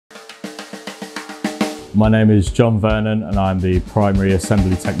My name is John Vernon and I'm the primary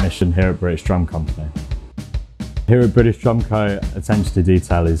assembly technician here at British Drum Company. Here at British Drum Co, attention to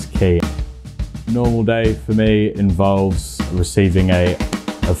detail is key. A normal day for me involves receiving a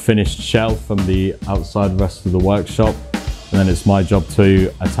finished shell from the outside rest of the workshop, and then it's my job to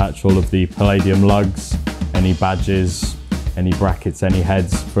attach all of the palladium lugs, any badges, any brackets, any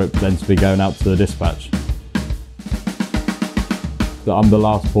heads, for it then to be going out to the dispatch. I'm the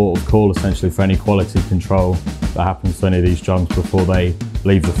last port of call essentially for any quality control that happens to any of these drums before they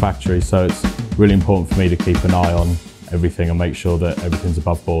leave the factory, so it's really important for me to keep an eye on everything and make sure that everything's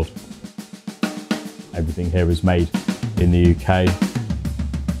above board. Everything here is made in the UK.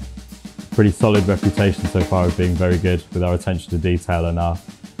 Pretty solid reputation so far of being very good with our attention to detail and our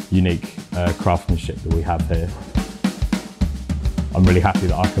unique craftsmanship that we have here. I'm really happy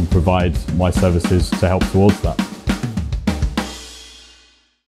that I can provide my services to help towards that.